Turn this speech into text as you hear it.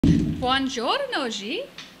Buongiorno, G.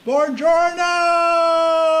 Buongiorno!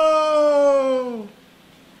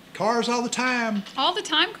 Cars all the time. All the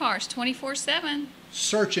time cars, 24/7.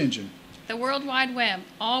 Search engine. The World Wide Web,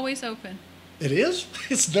 always open. It is?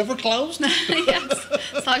 It's never closed? Yes,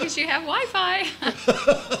 as long as you have Wi-Fi.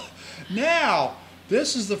 Now,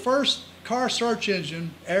 this is the first car search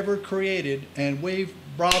engine ever created, and we've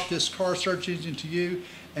brought this car search engine to you,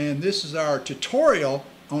 and this is our tutorial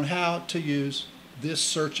on how to use this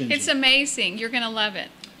search engine. It's amazing. You're going to love it.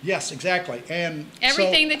 Yes, exactly. And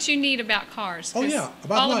everything that you need about cars. Oh, yeah.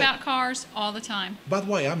 All about cars all the time. By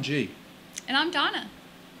the way, I'm G. And I'm Donna.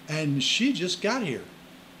 And she just got here.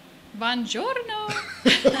 Buongiorno.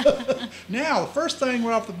 Now, the first thing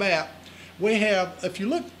right off the bat, we have, if you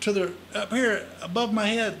look to the, up here above my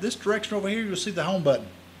head, this direction over here, you'll see the home button.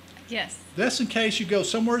 Yes. That's in case you go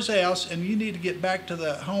somewhere else and you need to get back to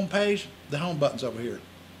the home page, the home button's over here.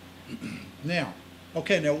 Now,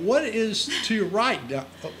 okay, now what is to your right?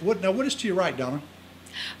 What is to your right, Donna?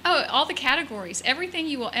 Oh, all the categories. Everything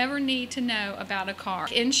you will ever need to know about a car.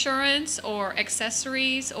 Insurance or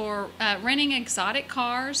accessories or renting exotic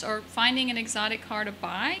cars or finding an exotic car to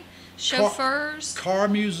buy. Chauffeurs. Car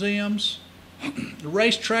museums.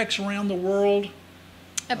 Racetracks around the world.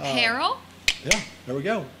 Apparel. Yeah, there we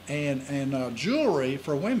go. And jewelry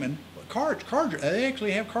for women. They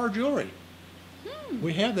actually have car jewelry.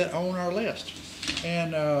 We have that on our list.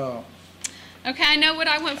 And okay, I know what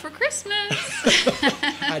I want for Christmas.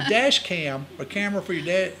 A dash cam, a camera for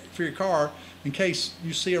your car, in case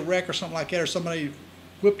you see a wreck or something like that, or somebody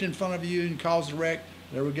whipped in front of you and caused a wreck.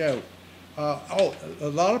 There we go. A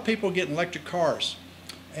lot of people get electric cars,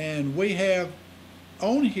 and we have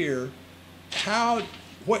on here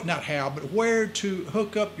where to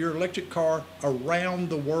hook up your electric car around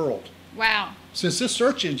the world. Wow. Since this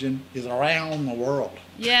search engine is around the world.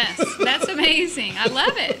 Yes, that's amazing. I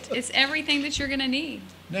love it. It's everything that you're going to need.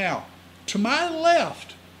 Now, to my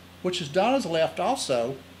left, which is Donna's left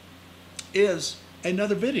also, is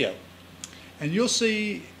another video. And you'll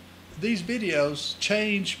see these videos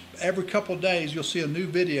change every couple of days. You'll see a new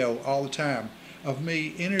video all the time of me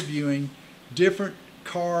interviewing different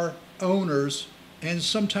car owners, and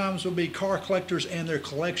sometimes will be car collectors and their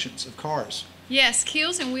collections of cars. Yes,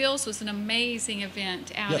 Keels and Wheels was an amazing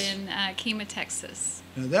event out in Kemah, Texas.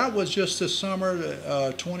 Now that was just this summer,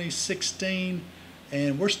 2016,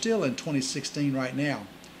 and we're still in 2016 right now.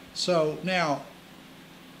 So now,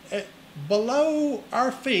 below our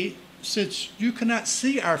feet, since you cannot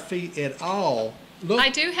see our feet at all, look. I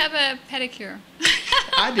do have a pedicure.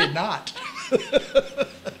 I did not.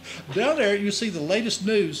 Down there, you see the latest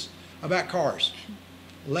news about cars.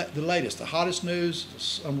 The latest, the hottest news.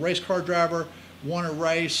 Some race car driver won a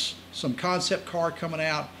race, some concept car coming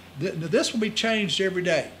out. This will be changed every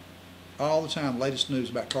day, all the time. Latest news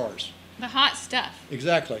about cars. The hot stuff.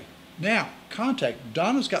 Exactly. Now, contact.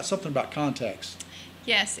 Donna's got something about contacts.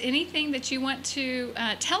 Yes, anything that you want to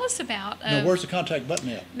tell us about. Now, where's the contact button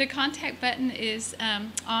at? The contact button is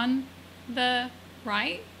on the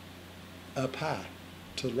right. Up high,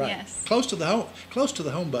 to the right. Yes. Close to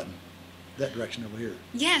the home button. That direction over here.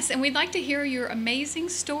 Yes, and we'd like to hear your amazing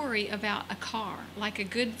story about a car, like a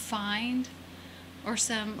good find or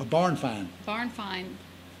a barn find. Barn find.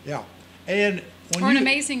 Yeah. And an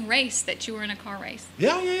amazing race that you were in a car race.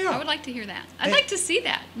 Yeah. I would like to hear that. I'd like to see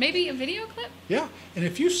that. Maybe a video clip? Yeah. And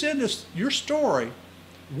if you send us your story,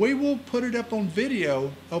 we will put it up on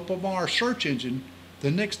video up on our search engine the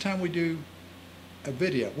next time we do a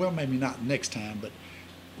video. Well, maybe not next time, but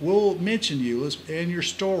we'll mention you in your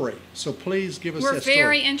story. So please give us that story. We're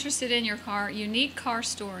very interested in your unique car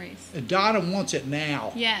stories. And Donna wants it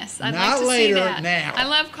now. Yes, I'd like to see that. Not later, now. I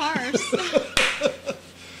love cars.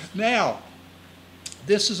 Now,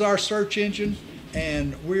 this is our search engine,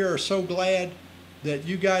 and we are so glad that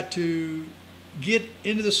you got to get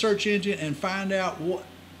into the search engine and find out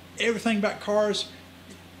everything about cars,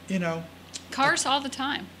 you know. Cars all the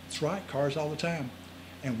time. That's right, cars all the time.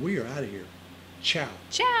 And we are out of here. Ciao.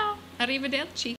 Ciao. Arrivederci.